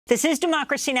This is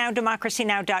Democracy Now!,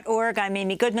 democracynow.org. I'm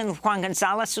Amy Goodman with Juan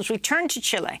Gonzalez as we turn to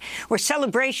Chile, where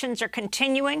celebrations are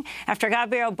continuing after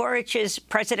Gabriel Boric's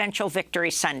presidential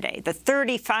victory Sunday. The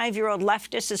 35-year-old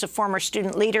leftist is a former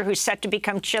student leader who's set to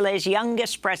become Chile's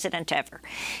youngest president ever.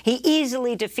 He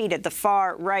easily defeated the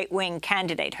far right-wing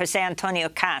candidate, José Antonio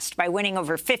Kast, by winning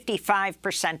over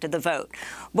 55% of the vote.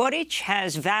 Boric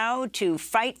has vowed to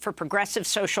fight for progressive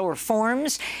social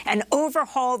reforms and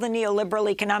overhaul the neoliberal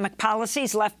economic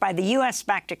policies left by the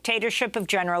U.S.-backed dictatorship of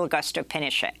General Augusto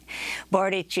Pinochet.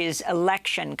 Boric's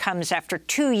election comes after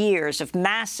 2 years of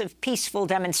massive peaceful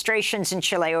demonstrations in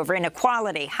Chile over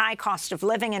inequality, high cost of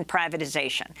living, and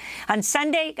privatization. On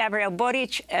Sunday, Gabriel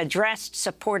Boric addressed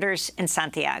supporters in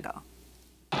Santiago.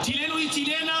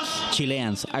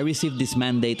 Chileans, I received this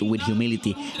mandate with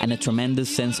humility and a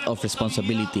tremendous sense of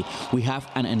responsibility. We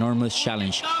have an enormous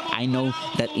challenge. I know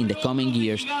that in the coming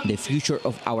years, the future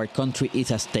of our country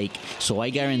is at stake. So I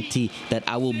guarantee that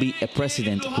I will be a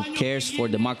president who cares for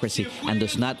democracy and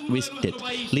does not risk it,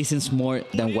 listens more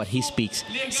than what he speaks,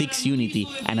 seeks unity,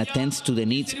 and attends to the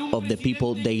needs of the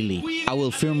people daily. I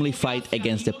will firmly fight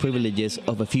against the privileges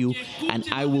of a few, and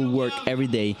I will work every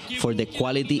day for the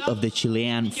quality of the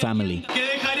Chilean family.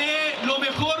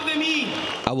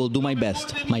 I will do my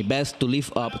best to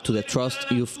live up to the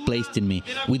trust you've placed in me.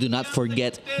 We do not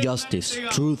forget justice,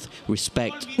 truth,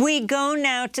 respect. We go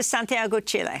now to Santiago,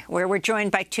 Chile, where we're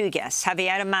joined by two guests.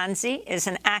 Javiera Manzi is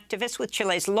an activist with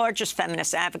Chile's largest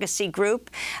feminist advocacy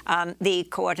group, the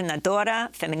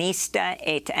Coordinadora Feminista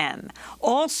 8M.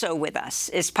 Also with us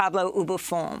is Pablo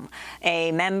Abufom,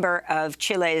 a member of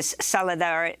Chile's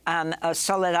Solidaridad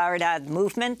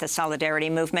movement, the Solidarity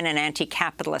Movement, an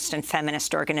anti-capitalist and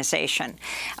feminist organization.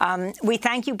 We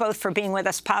thank you both for being with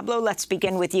us. Pablo, let's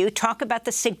begin with you. Talk about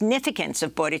the significance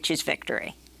of Boric's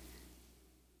victory.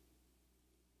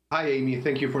 Hi, Amy.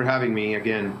 Thank you for having me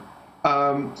again.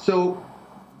 So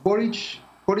Boric's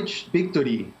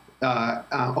victory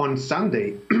on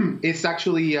Sunday is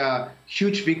actually a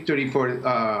huge victory for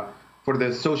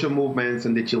the social movements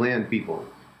and the Chilean people.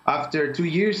 After 2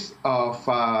 years of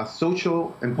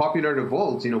social and popular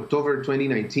revolts in October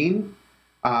 2019,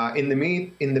 in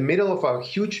the middle of a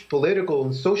huge political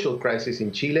and social crisis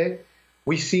in Chile,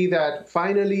 we see that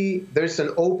finally there's an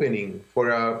opening for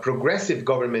a progressive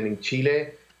government in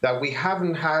Chile that we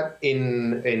haven't had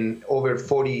in over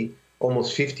 40,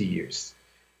 almost 50 years.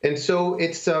 And so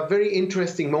it's a very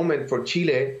interesting moment for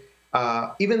Chile,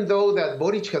 even though that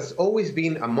Boric has always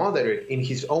been a moderate in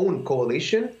his own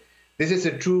coalition. This is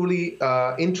a truly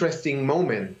interesting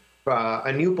moment,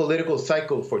 a new political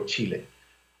cycle for Chile.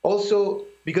 Also,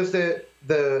 because the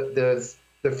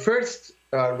first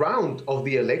round of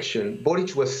the election,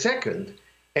 Boric was second,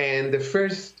 and the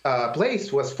first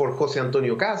place was for José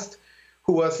Antonio Kast,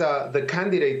 who was the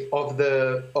candidate of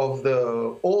the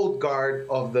old guard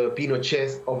of the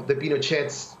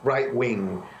Pinochet's right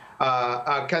wing,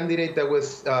 a candidate that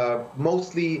was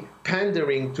mostly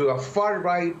pandering to a far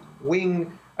right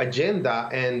wing agenda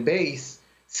and base,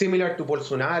 similar to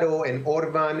Bolsonaro and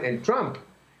Orban and Trump.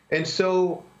 And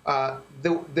so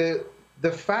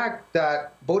the fact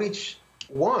that Boric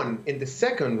won in the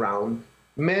second round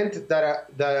meant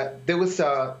that there was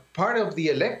a part of the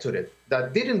electorate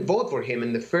that didn't vote for him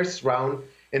in the first round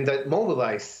and that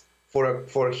mobilized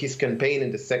for his campaign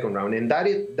in the second round. And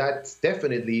that's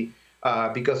definitely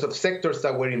because of sectors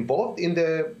that were involved in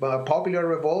the popular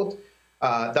revolt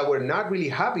that were not really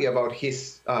happy about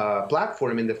his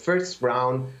platform in the first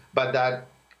round, but that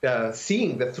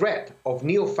seeing the threat of a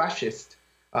neo-fascist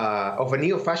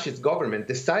government,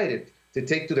 decided to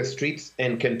take to the streets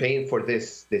and campaign for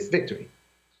this victory.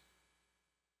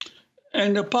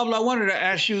 And Pablo, I wanted to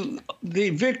ask you,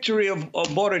 the victory of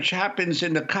Boric happens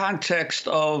in the context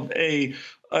of an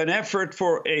effort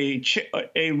for a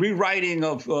rewriting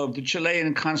of the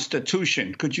Chilean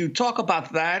constitution. Could you talk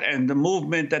about that and the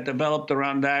movement that developed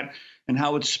around that and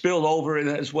how it spilled over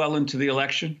as well into the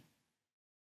election?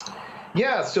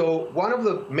 Yeah, so one of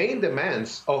the main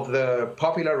demands of the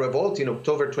popular revolt in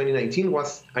October 2019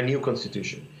 was a new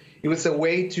constitution. It was a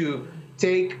way to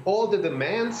take all the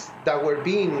demands that were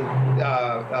being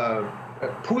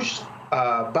pushed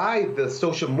by the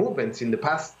social movements in the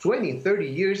past 20, 30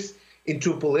 years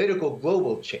into political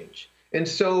global change. And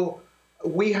so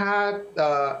we had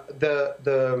a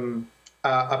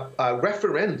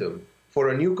referendum for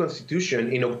a new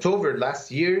constitution in October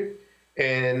last year.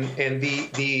 And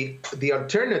the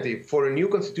alternative for a new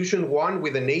constitution won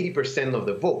with an 80% of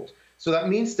the vote. So that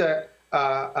means that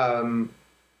a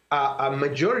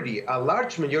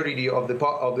large majority of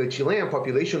the Chilean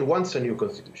population wants a new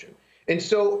constitution. And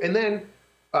then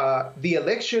the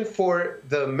election for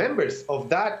the members of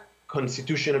that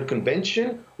constitutional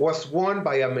convention was won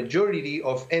by a majority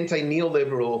of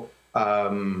anti-neoliberal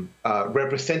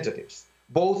representatives,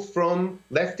 both from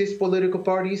leftist political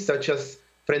parties such as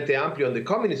Frente Amplio and the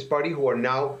Communist Party, who are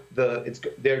now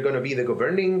they're going to be the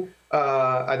governing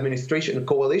administration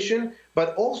coalition,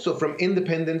 but also from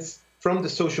independents from the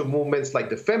social movements like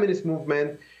the feminist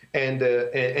movement and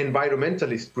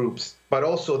environmentalist groups, but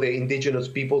also the indigenous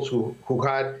peoples who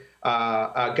had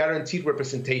a guaranteed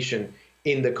representation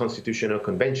in the Constitutional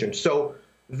Convention. So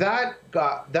that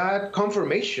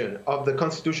confirmation of the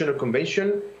Constitutional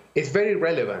Convention is very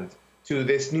relevant to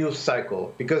this new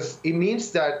cycle, because it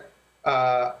means that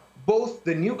both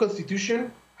the new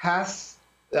constitution has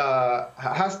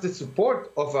the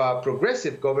support of a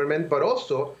progressive government, but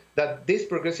also that this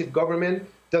progressive government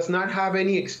does not have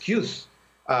any excuse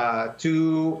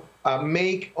to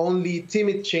make only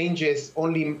timid changes,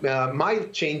 only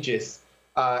mild changes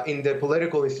in the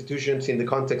political institutions in the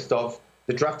context of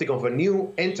the drafting of a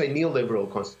new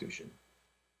anti-neoliberal constitution.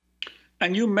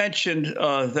 And you mentioned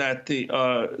that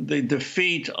the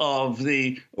defeat of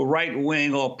the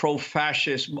right-wing or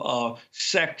pro-fascist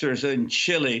sectors in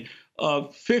Chile.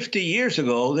 50 years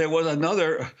ago, there was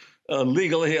another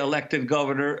legally elected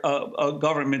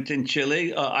government in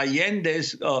Chile,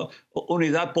 Allende's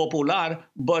Unidad Popular,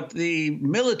 but the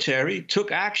military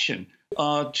took action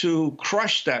to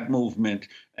crush that movement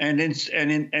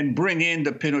and bring in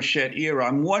the Pinochet era.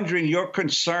 I'm wondering your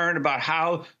concern about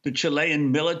how the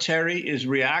Chilean military is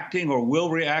reacting or will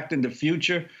react in the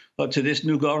future to this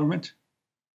new government?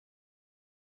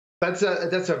 That's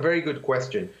a very good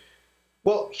question.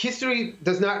 Well, history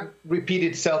does not repeat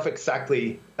itself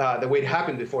exactly the way it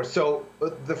happened before. So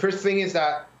the first thing is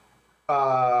that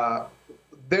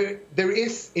there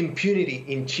is impunity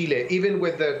in Chile, even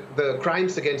with the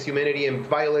crimes against humanity and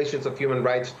violations of human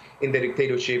rights in the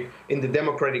dictatorship, in the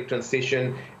democratic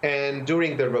transition, and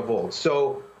during the revolt.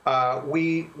 So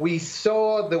we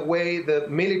saw the way the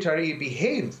military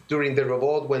behaved during the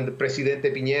revolt when the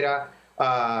Presidente Piñera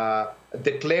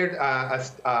declared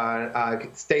a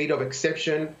state of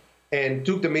exception and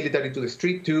took the military to the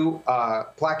street to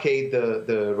placate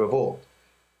the revolt.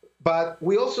 But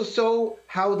we also saw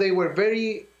how they were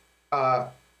very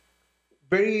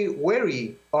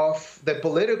wary of the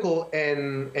political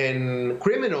and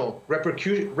criminal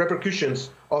repercussions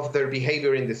of their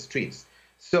behavior in the streets.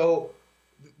 So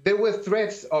there were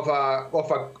threats of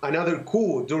another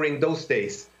coup during those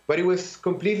days, but it was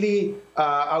completely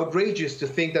outrageous to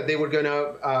think that they were going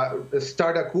to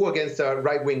start a coup against a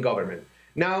right-wing government.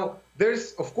 Now,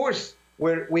 there's, of course,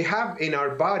 where we have in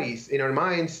our bodies, in our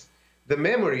minds, the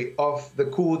memory of the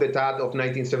coup d'etat of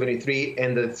 1973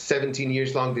 and the 17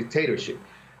 years long dictatorship.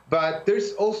 But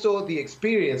there's also the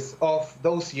experience of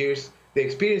those years, the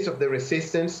experience of the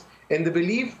resistance, and the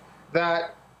belief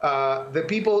that the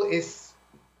people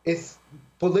is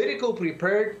politically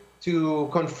prepared to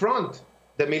confront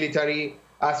the military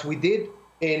as we did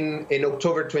in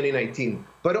October 2019.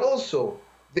 But also,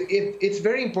 it's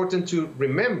very important to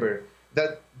remember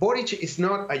that Boric is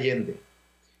not Allende.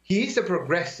 He is a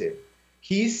progressive.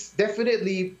 He's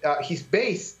definitely, his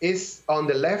base is on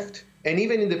the left, and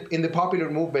even in the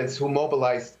popular movements who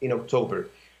mobilized in October.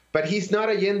 But he's not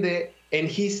Allende, and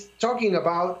he's talking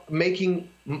about making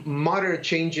moderate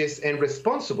changes and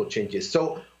responsible changes.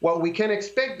 So what we can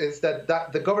expect is that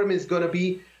the government is going to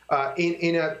be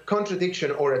in a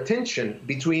contradiction or a tension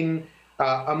between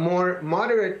a more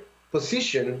moderate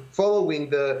position following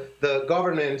the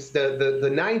governance, the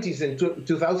 90s and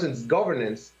 2000s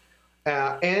governance,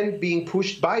 and being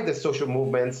pushed by the social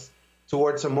movements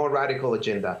towards a more radical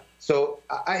agenda. So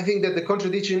I think that the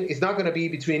contradiction is not going to be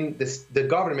between the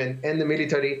government and the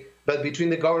military, but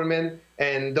between the government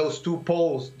and those two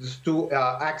poles, those two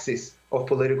axes of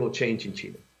political change in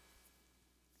Chile.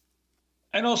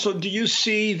 And also, do you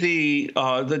see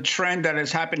the trend that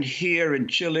has happened here in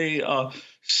Chile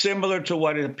similar to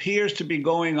what it appears to be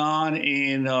going on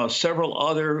in several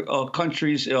other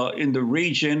countries in the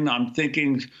region? I'm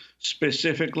thinking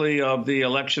specifically of the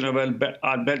election of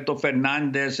Alberto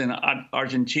Fernandez in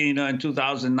Argentina in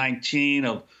 2019,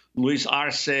 of Luis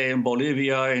Arce in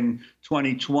Bolivia in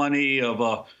 2020,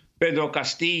 of Pedro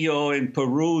Castillo in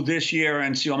Peru this year,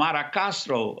 and Xiomara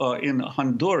Castro in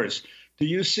Honduras. Do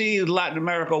you see Latin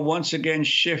America once again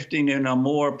shifting in a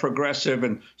more progressive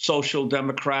and social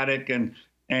democratic and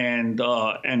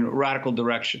radical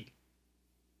direction?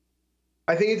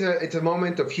 I think it's a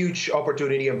moment of huge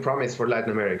opportunity and promise for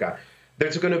Latin America.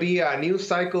 There's going to be a new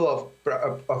cycle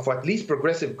of at least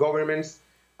progressive governments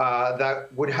that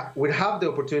would have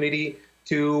the opportunity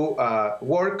to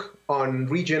work on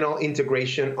regional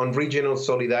integration, on regional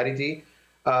solidarity,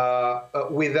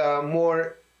 with a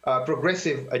more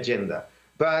progressive agenda.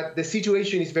 But the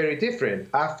situation is very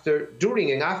different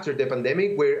during and after the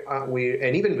pandemic,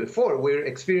 and even before, we're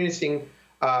experiencing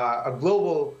a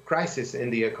global crisis in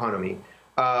the economy.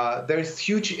 There's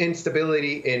huge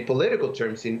instability in political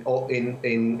terms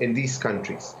in these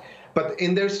countries.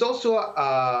 There's also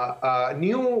a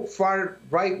new far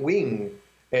right wing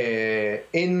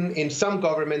in some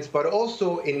governments, but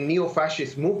also in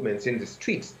neo-fascist movements in the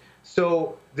streets.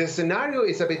 So the scenario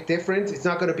is a bit different. It's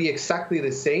not going to be exactly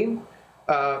the same,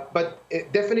 but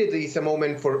it definitely is a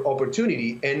moment for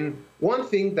opportunity. And one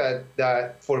thing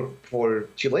that for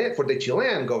Chile, for the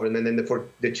Chilean government and for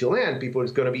the Chilean people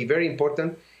is going to be very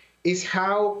important is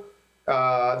how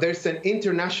there's an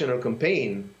international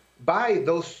campaign by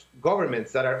those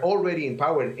governments that are already in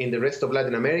power in the rest of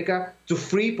Latin America to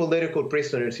free political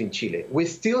prisoners in Chile. We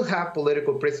still have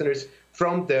political prisoners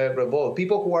from the revolt,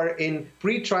 people who are in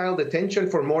pre-trial detention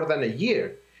for more than a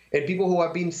year, and people who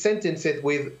have been sentenced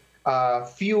with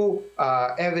few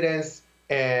evidence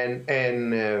and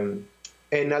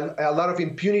a lot of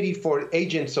impunity for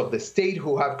agents of the state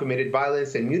who have committed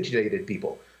violence and mutilated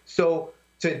people. So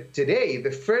today,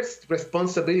 the first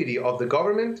responsibility of the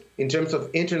government in terms of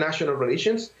international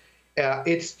relations,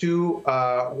 it's to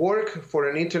work for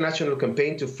an international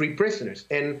campaign to free prisoners.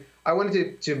 And I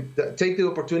wanted to take the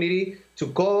opportunity to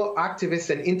call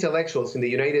activists and intellectuals in the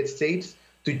United States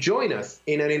to join us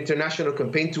in an international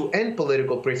campaign to end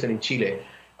political prison in Chile.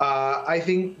 I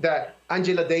think that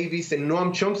Angela Davis and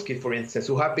Noam Chomsky, for instance,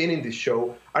 who have been in this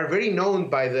show, are very known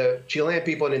by the Chilean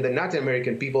people and the Latin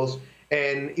American peoples,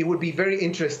 and it would be very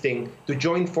interesting to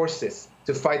join forces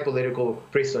to fight political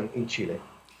prison in Chile.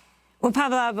 Well,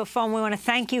 Pablo Abufom, we want to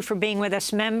thank you for being with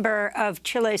us, member of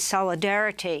Chile's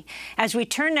Solidarity. As we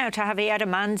turn now to Javiera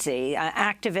Manzi,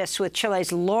 activist with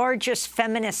Chile's largest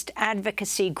feminist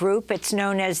advocacy group. It's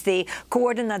known as the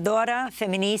Coordinadora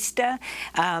Feminista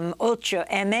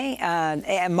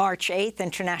 8M, March 8th,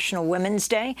 International Women's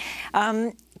Day.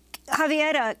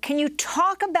 Javiera, can you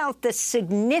talk about the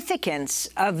significance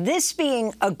of this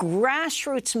being a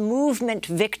grassroots movement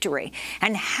victory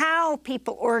and how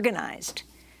people organized?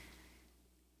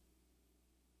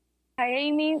 Hi,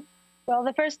 Amy. Well,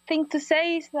 the first thing to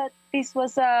say is that this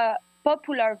was a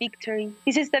popular victory.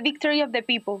 This is the victory of the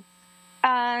people.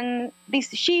 And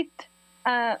this shift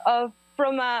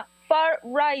from a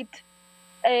far-right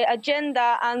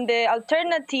agenda and the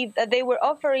alternative that they were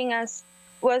offering us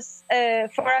was,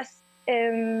 for us,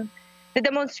 the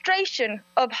demonstration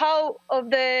of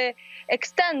the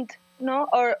extent,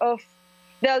 or of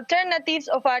the alternatives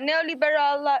of a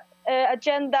neoliberal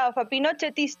agenda, of a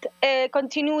Pinochetist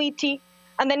continuity,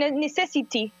 and the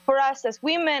necessity for us as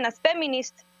women, as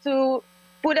feminists, to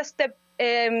put a step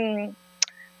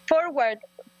forward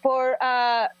for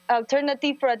an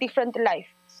alternative for a different life.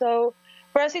 So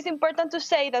for us, it's important to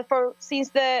say that since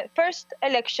the first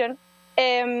election,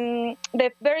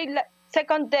 the very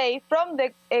second day from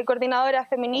the Coordinadora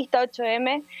Feminista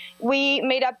 8M, we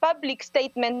made a public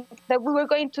statement that we were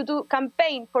going to do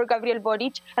campaign for Gabriel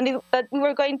Boric, and that we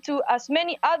were going to, as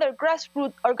many other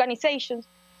grassroots organizations,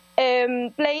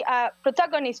 play a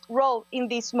protagonist role in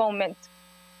this moment.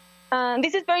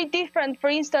 This is very different, for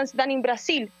instance, than in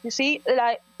Brazil, you see,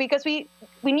 because we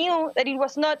knew that it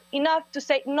was not enough to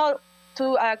say no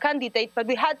to a candidate, but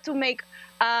we had to make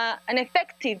an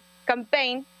effective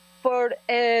campaign for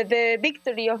the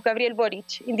victory of Gabriel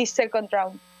Boric in this second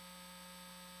round.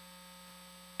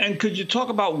 And could you talk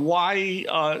about why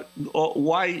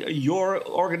your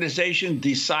organization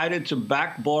decided to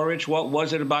back Boric? What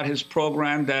was it about his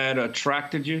program that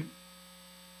attracted you?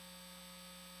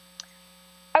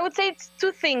 I would say it's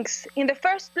two things. In the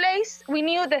first place, we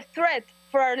knew the threat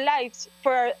for our lives,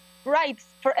 for our rights,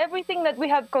 for everything that we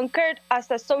have conquered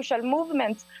as a social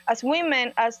movement, as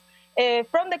women, as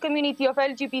from the community of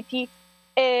LGBT,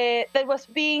 that was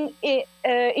being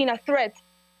in a threat,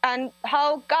 and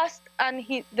how Kast and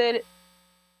the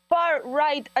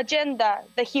far-right agenda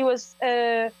that he was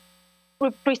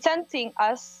representing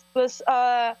us was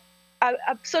an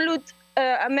absolute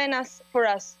menace for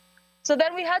us. So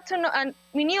then we had to know, and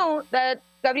we knew that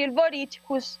Gabriel Boric,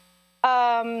 who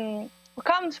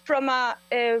comes from a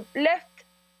left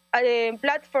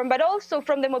platform, but also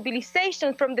from the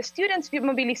mobilization, from the students'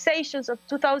 mobilizations of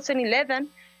 2011,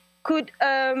 could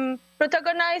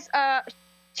protagonize a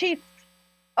shift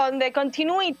on the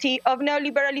continuity of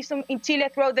neoliberalism in Chile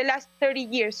throughout the last 30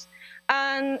 years.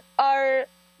 And our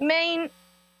main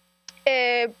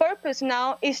purpose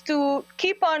now is to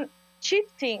keep on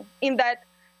shifting in that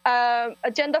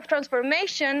agenda of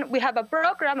transformation. We have a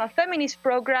program, a feminist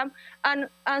program, and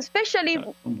especially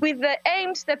with the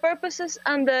aims, the purposes,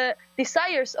 and the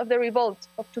desires of the revolt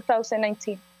of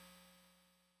 2019.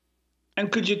 And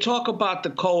could you talk about the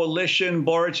coalition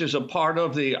Boric is a part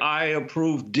of, the I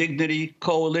Approve Dignity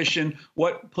Coalition?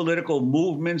 What political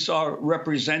movements are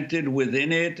represented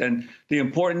within it, and the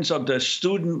importance of the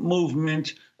student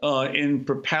movement in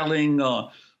propelling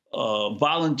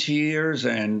volunteers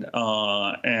and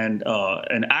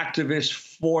activists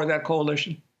for that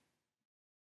coalition?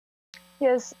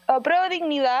 Yes, Pro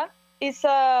Dignidad is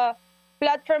a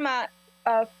platform, a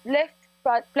left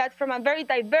platform, a very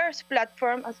diverse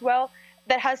platform as well,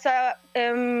 that has a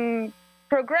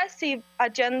progressive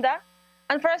agenda.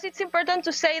 And for us, it's important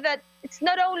to say that it's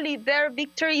not only their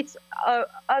victory, it's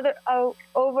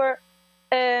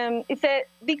it's a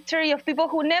victory of people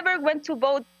who never went to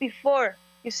vote before.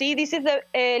 You see, this is the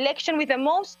election with the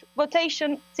most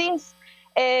votation since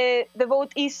the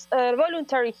vote is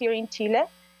voluntary here in Chile.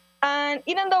 And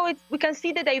even though we can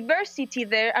see the diversity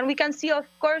there, and we can see, of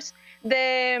course,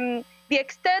 the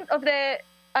extent of the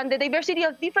diversity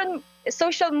of different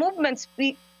social movements,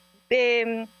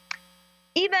 in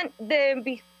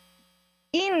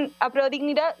a Pro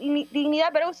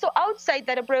Dignidad, but also outside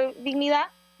that Pro Dignidad,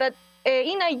 that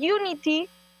in a unity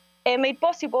made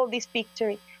possible this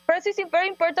victory. For us, it's very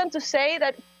important to say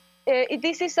that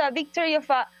this is a victory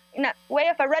in a way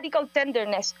of a radical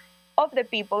tenderness of the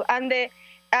people, and the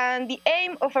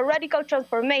aim of a radical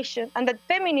transformation, and that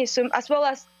feminism as well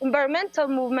as environmental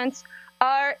movements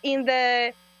are in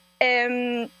the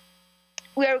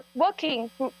we are walking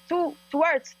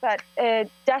towards that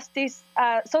justice,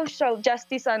 social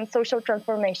justice, and social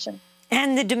transformation.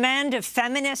 And the demand of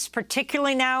feminists,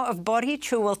 particularly now of Boric,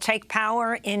 who will take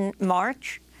power in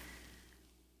March?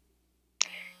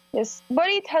 Yes,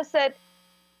 Boric has said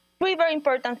three very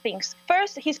important things.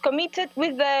 First, he's committed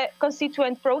with the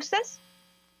constituent process.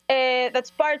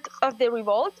 That's part of the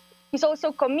revolt. He's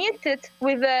also committed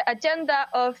with the agenda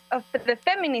of the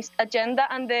feminist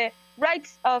agenda and the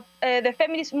rights of the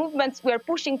feminist movements we are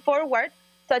pushing forward,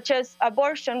 such as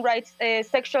abortion rights,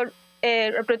 sexual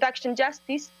reproduction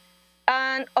justice,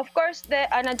 and of course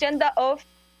an agenda of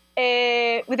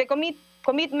with the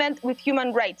commitment with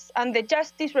human rights and the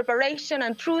justice, reparation,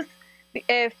 and truth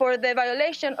for the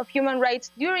violation of human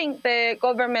rights during the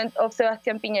government of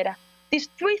Sebastián Piñera. These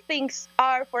three things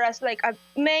are for us like a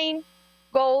main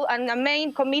goal and a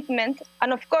main commitment,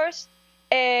 and of course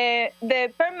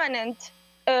the permanent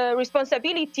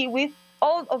responsibility with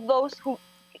all of those who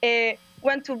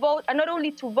went to vote, and not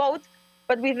only to vote,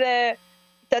 but with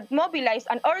that mobilize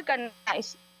and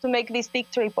organize to make this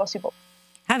victory possible.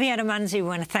 Javiera Manzi, we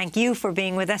want to thank you for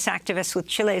being with us, activist with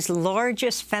Chile's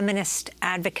largest feminist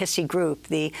advocacy group,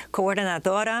 the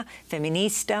Coordinadora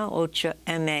Feminista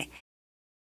 8M.